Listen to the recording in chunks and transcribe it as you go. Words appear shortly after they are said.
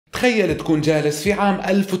تخيل تكون جالس في عام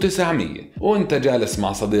 1900 وانت جالس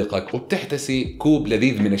مع صديقك وبتحتسي كوب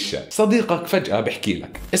لذيذ من الشاي. صديقك فجأة بحكي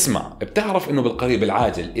لك اسمع، بتعرف انه بالقريب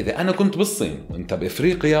العاجل اذا انا كنت بالصين وانت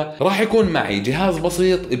بافريقيا راح يكون معي جهاز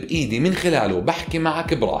بسيط بايدي من خلاله بحكي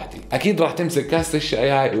معك براحتي. اكيد راح تمسك كاسة الشاي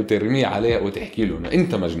هاي وترميه عليه وتحكي له انه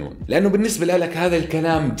انت مجنون، لانه بالنسبة لك هذا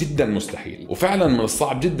الكلام جدا مستحيل، وفعلا من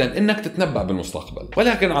الصعب جدا انك تتنبأ بالمستقبل.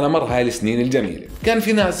 ولكن على مر هاي السنين الجميلة كان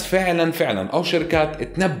في ناس فعلا او شركات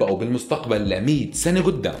تنبأوا بالمستقبل ل100 سنة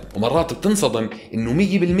قدام، ومرات بتنصدم انه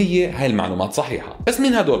 100% هاي المعلومات صحيحة. بس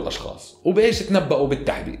مين هدول الاشخاص وبايش تنبأوا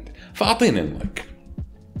بالتحديد؟ فاعطيني المايك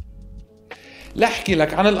لاحكي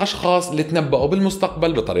لك عن الأشخاص اللي تنبأوا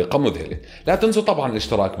بالمستقبل بطريقة مذهلة. لا تنسوا طبعا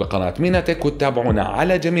الاشتراك بقناة مينا تك وتتابعونا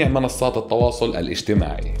على جميع منصات التواصل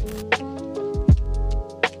الاجتماعي.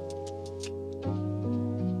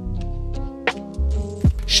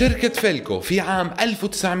 شركة فيلكو في عام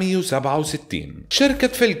 1967. شركة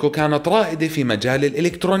فيلكو كانت رائدة في مجال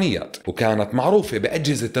الإلكترونيات وكانت معروفة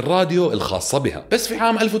بأجهزة الراديو الخاصة بها. بس في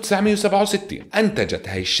عام 1967 أنتجت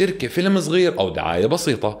هاي الشركة فيلم صغير أو دعاية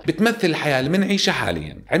بسيطة بتمثل الحياة اللي منعيشها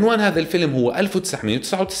حاليا. عنوان هذا الفيلم هو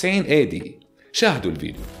 1999 AD. شاهدوا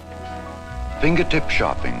الفيديو. Fingertip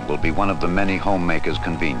shopping will be one of the many homemakers'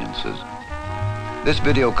 conveniences. This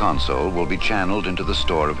video console will be channeled into the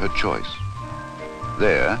store of her choice.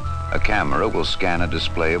 There, a camera will scan a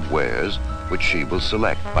display of wares which she will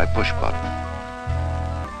select by push button.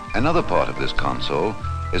 Another part of this console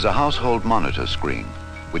is a household monitor screen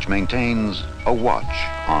which maintains a watch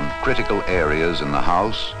on critical areas in the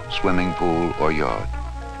house, swimming pool or yard.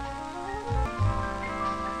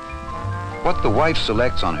 What the wife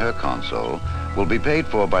selects on her console will be paid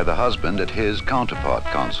for by the husband at his counterpart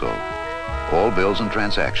console. All bills and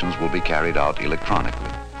transactions will be carried out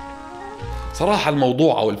electronically. صراحة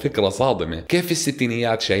الموضوع أو الفكرة صادمة. كيف في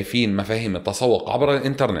الستينيات شايفين مفاهيم التسوق عبر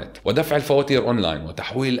الإنترنت ودفع الفواتير أونلاين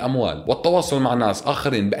وتحويل الأموال والتواصل مع ناس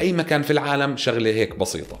آخرين بأي مكان في العالم شغلة هيك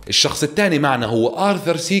بسيطة. الشخص الثاني معنا هو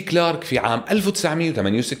آرثر سي كلارك في عام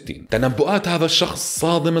 1968. تنبؤات هذا الشخص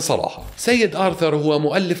صادمة صراحة. سيد آرثر هو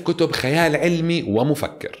مؤلف كتب خيال علمي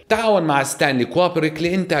ومفكر. تعاون مع ستانلي كوابريك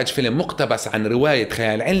لإنتاج فيلم مقتبس عن رواية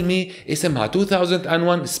خيال علمي اسمها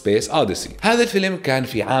 2001 Space Odyssey. هذا الفيلم كان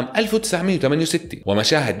في عام 1968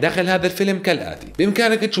 ومشاهد داخل هذا الفيلم كالآتي.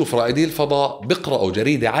 بإمكانك تشوف رائدي الفضاء بيقرأوا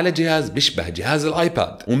جريدة على جهاز بيشبه جهاز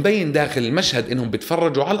الآيباد، ومبين داخل المشهد إنهم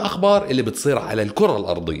بيتفرجوا على الأخبار اللي بتصير على الكرة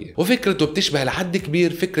الأرضية، وفكرته بتشبه لحد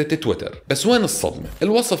كبير فكرة تويتر. بس وين الصدمة؟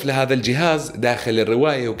 الوصف لهذا الجهاز داخل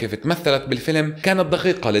الرواية وكيف تمثلت بالفيلم كانت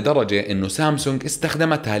دقيقة لدرجة إنه سامسونج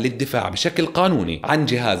استخدمتها للدفاع بشكل قانوني عن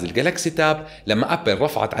جهاز الجالاكسي تاب لما أبل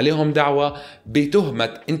رفعت عليهم دعوة بتهمة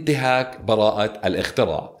انتهاك براءة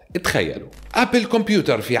الاختراع. تخيلوا. أبل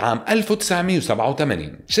كمبيوتر في عام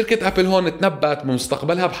 1987. شركة أبل هون تنبأت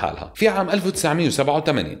بمستقبلها بحالها. في عام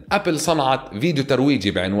 1987 أبل صنعت فيديو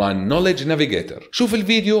ترويجي بعنوان Knowledge Navigator. شوف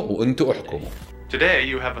الفيديو وانتوا احكموا. Today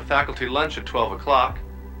you have a faculty lunch at 12 o'clock.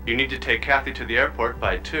 You need to take Kathy to the airport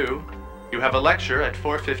by 2. You have a lecture at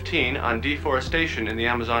 4:15 on deforestation in the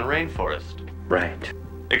Amazon rainforest. Right.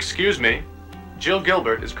 Excuse me. Jill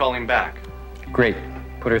Gilbert is calling back. Great.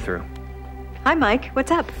 Put her through. Hi Mike,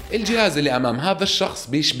 what's up? الجهاز اللي أمام هذا الشخص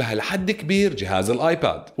بيشبه لحد كبير جهاز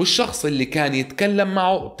الآيباد، والشخص اللي كان يتكلم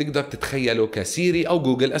معه بتقدر تتخيله كسيري أو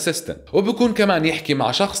جوجل أسيستنت، وبكون كمان يحكي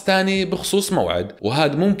مع شخص تاني بخصوص موعد،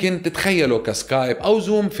 وهذا ممكن تتخيله كسكايب أو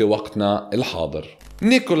زوم في وقتنا الحاضر.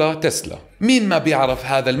 نيكولا تسلا. مين ما بيعرف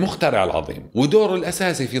هذا المخترع العظيم ودوره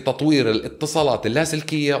الأساسي في تطوير الاتصالات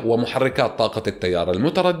اللاسلكية ومحركات طاقة التيار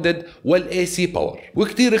المتردد والAC باور،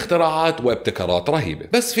 وكتير اختراعات وابتكارات رهيبة.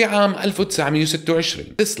 بس في عام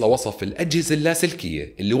 1926 تسلا وصف الأجهزة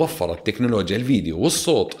اللاسلكية اللي وفرت تكنولوجيا الفيديو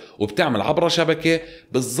والصوت وبتعمل عبر شبكة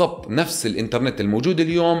بالضبط نفس الإنترنت الموجود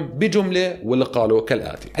اليوم بجملة، واللي قالوا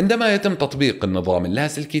كالآتي: عندما يتم تطبيق النظام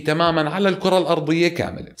اللاسلكي تماما على الكرة الأرضية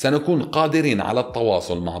كاملة سنكون قادرين على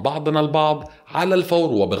التواصل مع بعضنا البعض على الفور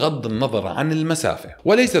وبغض النظر عن المسافة.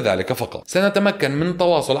 وليس ذلك فقط، سنتمكن من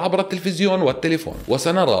التواصل عبر التلفزيون والتليفون،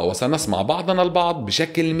 وسنرى وسنسمع بعضنا البعض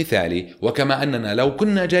بشكل مثالي وكما أننا لو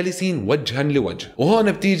كنا جالسين وجها لوجه.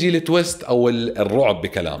 وهون بتيجي التويست أو الرعب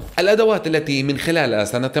بكلامه. الأدوات التي من خلالها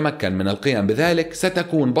سنتمكن من القيام بذلك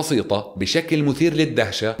ستكون بسيطة بشكل مثير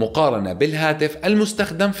للدهشة مقارنة بالهاتف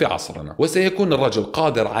المستخدم في عصرنا، وسيكون الرجل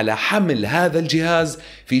قادر على حمل هذا الجهاز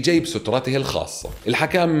في جيب سترته الخاصة.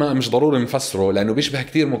 الحكام مش ضروري بنفسره لأنه بيشبه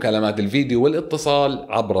كتير مكالمات الفيديو والاتصال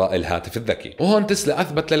عبر الهاتف الذكي، وهون تسلا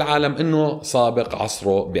أثبت للعالم أنه سابق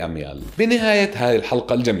عصره بأميال. بنهاية هاي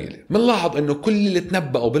الحلقة الجميلة بنلاحظ أنه كل اللي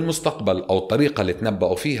تنبأوا بالمستقبل أو الطريقة اللي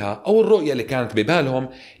تنبأوا فيها أو الرؤية اللي كانت ببالهم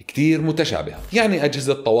كتير متشابهة. يعني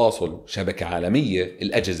أجهزة تواصل، شبكة عالمية،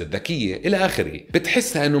 الأجهزة الذكية إلى آخره.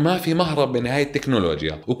 بتحسها أنه ما في مهرب من هاي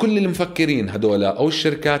التكنولوجيا، وكل المفكرين هدول أو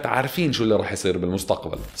الشركات عارفين شو اللي راح يصير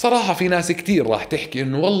بالمستقبل. صراحة في ناس كتير راح تحكي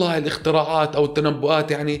أنه والله الاختراعات أو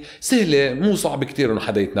التنبؤات يعني سهلة، مو صعب كتير أنه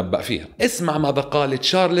حدا يتنبأ فيها. اسمع ماذا قال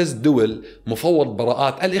تشارلز دول، مفوض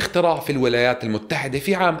براءات الاختراع في الولايات المتحدة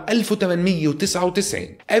في عام 1899.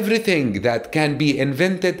 Everything that can be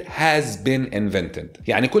invented has been invented.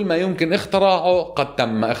 يعني كل ما يمكن اختراعه قد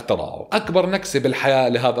تم اختراعه. أكبر نكسة بالحياة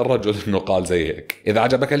لهذا الرجل أنه قال زي هيك. إذا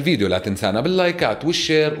عجبك الفيديو لا تنسانا باللايكات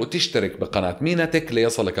والشير وتشترك بقناة مينا تك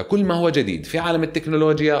ليصلك كل ما هو جديد في عالم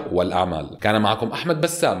التكنولوجيا والأعمال. كان معكم أحمد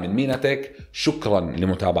بسام من مينا تك، شكرا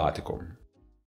لمتابعتكم.